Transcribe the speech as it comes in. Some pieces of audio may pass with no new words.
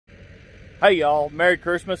Hey y'all, Merry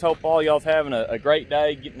Christmas. Hope all y'all's having a great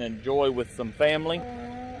day, getting to enjoy with some family.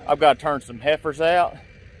 I've got to turn some heifers out.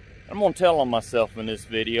 I'm gonna tell on myself in this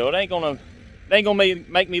video. It ain't gonna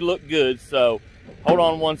make me look good, so hold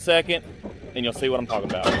on one second and you'll see what I'm talking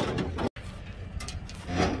about.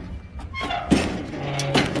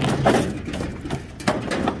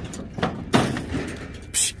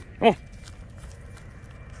 Come on.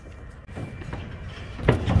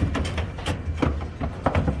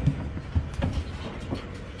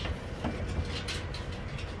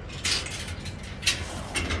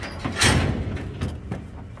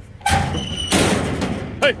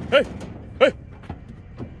 Hey, hey, hey.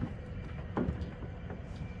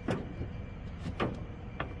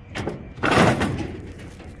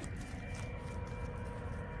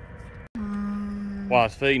 While I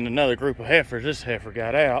was feeding another group of heifers, this heifer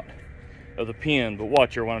got out of the pen, but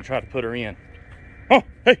watch her when I try to put her in. Oh,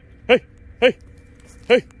 hey, hey, hey,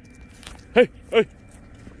 hey, hey, hey.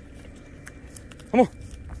 Come on.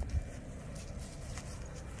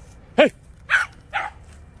 Hey.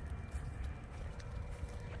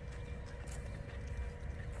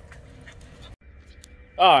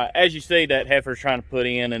 All right, as you see, that heifer's trying to put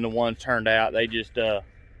in, and the ones turned out, they just,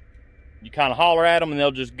 you kind of holler at them and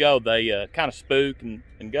they'll just go. They kind of spook and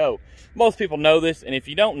go. Most people know this, and if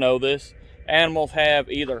you don't know this, animals have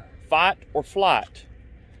either fight or flight.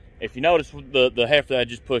 If you notice the heifer that I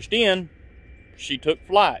just pushed in, she took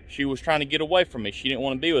flight. She was trying to get away from me. She didn't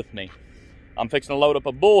want to be with me. I'm fixing to load up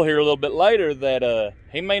a bull here a little bit later that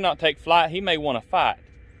he may not take flight. He may want to fight.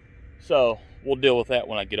 So we'll deal with that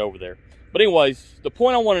when I get over there. But anyways, the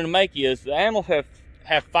point I wanted to make is the animals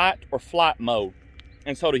have fight or flight mode,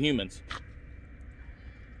 and so do humans.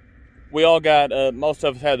 We all got, most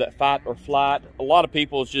of us have that fight or flight. A lot of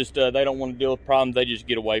people, it's just, they don't want to deal with problems. They just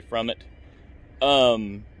get away from it.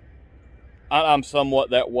 I'm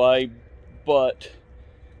somewhat that way, but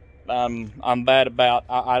I'm bad about,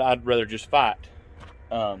 I'd rather just fight.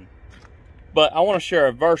 But I want to share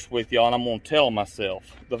a verse with y'all, and I'm going to tell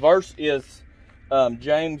myself. The verse is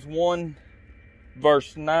James 1,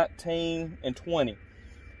 verse 19 and 20.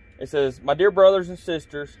 It says, "My dear brothers and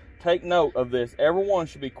sisters, take note of this. Everyone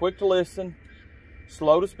should be quick to listen,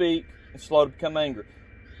 slow to speak, and slow to become angry,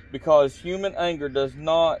 because human anger does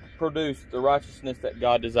not produce the righteousness that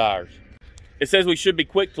God desires." It says we should be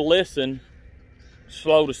quick to listen,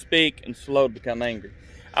 slow to speak, and slow to become angry.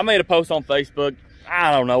 I made a post on Facebook,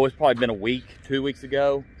 I don't know, it's probably been a week, 2 weeks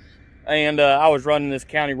ago. And I was running this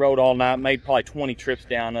county road all night, made probably 20 trips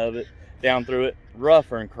down through it,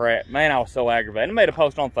 rougher and crap. Man, I was so aggravated. I made a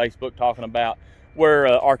post on Facebook talking about where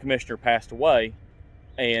our commissioner passed away,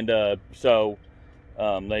 and so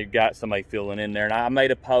they got somebody filling in there. And I made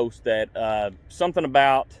a post that something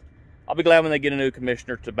about, I'll be glad when they get a new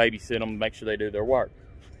commissioner to babysit them and make sure they do their work.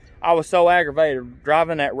 I was so aggravated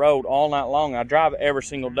driving that road all night long. I drive it every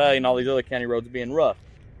single day, and all these other county roads being rough.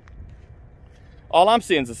 All I'm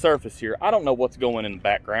seeing is the surface here. I don't know what's going in the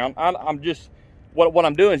background. I'm just, what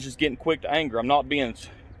I'm doing is just getting quick to anger. I'm not being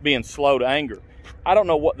slow to anger. I don't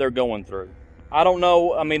know what they're going through. I don't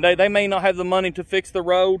know. I mean, they may not have the money to fix the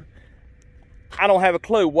road. I don't have a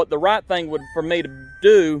clue. What the right thing for me to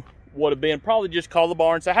do would have been probably just call the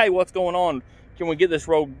bar and say, hey, what's going on? Can we get this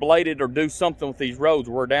road bladed or do something with these roads?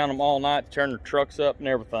 We're down them all night to turn their trucks up and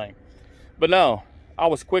everything. But no, I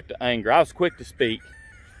was quick to anger. I was quick to speak.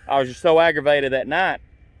 I was just so aggravated that night.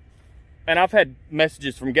 And I've had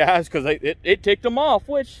messages from guys because it ticked them off,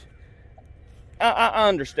 which I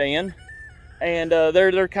understand. And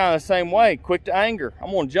they're kind of the same way, quick to anger.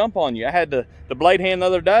 I'm going to jump on you. I had the blade hand the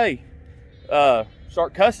other day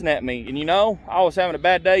start cussing at me. And you know, I was having a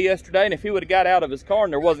bad day yesterday, and if he would have got out of his car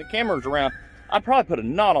and there wasn't cameras around, I'd probably put a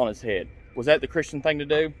knot on his head. Was that the Christian thing to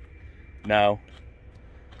do? No.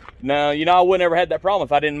 No, you know, I wouldn't ever had that problem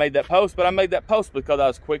if I didn't make that post, but I made that post because I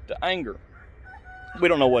was quick to anger. We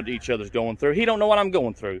don't know what each other's going through. He don't know what I'm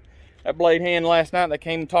going through. That blade hand last night that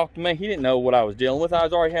came and talked to me, he didn't know what I was dealing with. I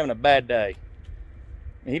was already having a bad day.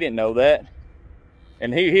 He didn't know that.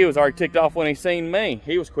 And he was already ticked off when he seen me.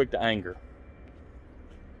 He was quick to anger.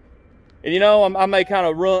 And you know, I may kind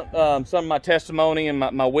of run some of my testimony and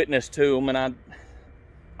my witness to them, and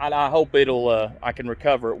I hope I can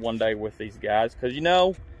recover it one day with these guys, because you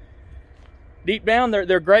know, deep down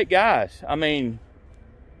they're great guys. I mean,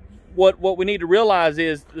 what we need to realize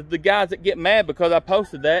is the guys that get mad because I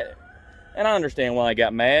posted that, and I understand why they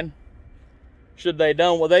got mad. Should they have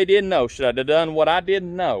done what they didn't know? Should I have done what I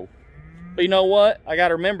didn't know? But you know what? I got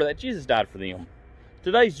to remember that Jesus died for them.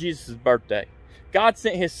 Today's Jesus' birthday. God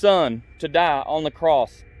sent his son to die on the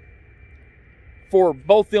cross for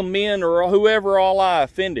both them men or whoever all I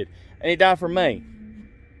offended. And he died for me.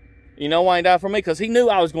 You know why he died for me? Because he knew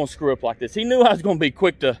I was going to screw up like this. He knew I was going to be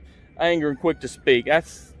quick to anger and quick to speak.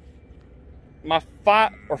 That's my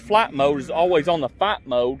fight or flight mode is always on the fight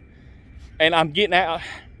mode. And I'm getting out.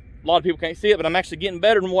 A lot of people can't see it, but I'm actually getting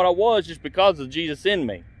better than what I was just because of Jesus in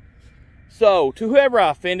me. So, to whoever I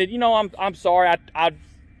offended, you know, I'm sorry.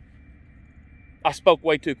 I spoke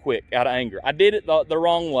way too quick out of anger. I did it the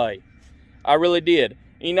wrong way. I really did.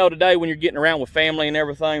 And you know, today when you're getting around with family and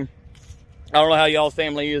everything, I don't know how y'all's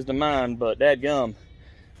family is to mine, but dadgum,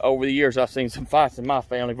 over the years I've seen some fights in my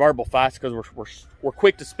family, verbal fights, because we're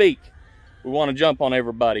quick to speak. We want to jump on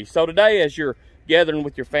everybody. So today, as you're gathering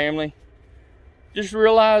with your family, just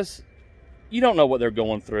realize you don't know what they're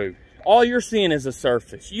going through. All you're seeing is the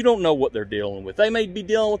surface. You don't know what they're dealing with. They may be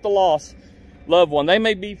dealing with the loss loved one. They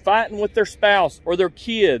may be fighting with their spouse or their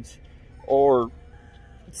kids or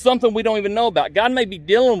something we don't even know about. God may be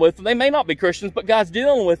dealing with them. They may not be Christians, but God's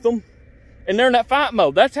dealing with them. And they're in that fight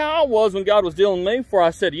mode. That's how I was when God was dealing with me, before I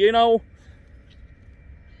said, you know,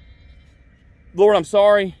 Lord, I'm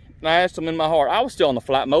sorry. And I asked him in my heart. I was still in the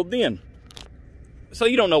fight mode then. So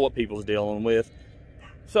you don't know what people's dealing with.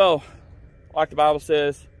 So, like the Bible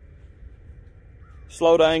says,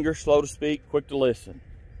 slow to anger, slow to speak, quick to listen.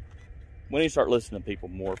 We need to start listening to people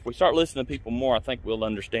more. If we start listening to people more, I think we'll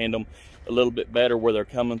understand them a little bit better, where they're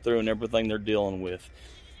coming through and everything they're dealing with.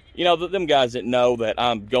 You know, them guys that know that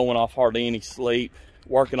I'm going off hardly any sleep,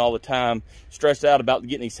 working all the time, stressed out about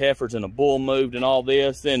getting these heifers in a bull moved and all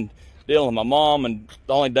this, and dealing with my mom, and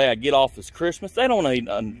the only day I get off is Christmas. They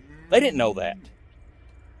didn't know that.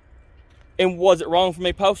 And was it wrong for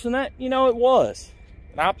me posting that? You know, it was.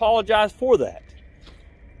 And I apologize for that.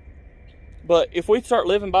 But if we start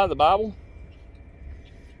living by the Bible,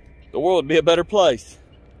 the world would be a better place.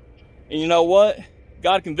 And you know what?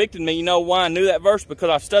 God convicted me. You know why I knew that verse? Because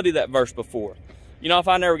I've studied that verse before. You know, if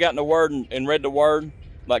I never got in the Word and read the Word,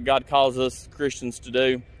 like God calls us Christians to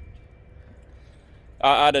do,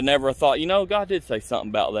 I'd have never thought, you know, God did say something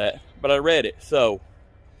about that. But I read it. So,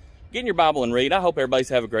 get in your Bible and read. I hope everybody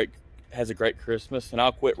has a great Christmas. And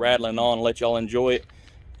I'll quit rattling on and let y'all enjoy it.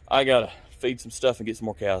 I got to feed some stuff and get some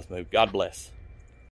more cows moved. God bless.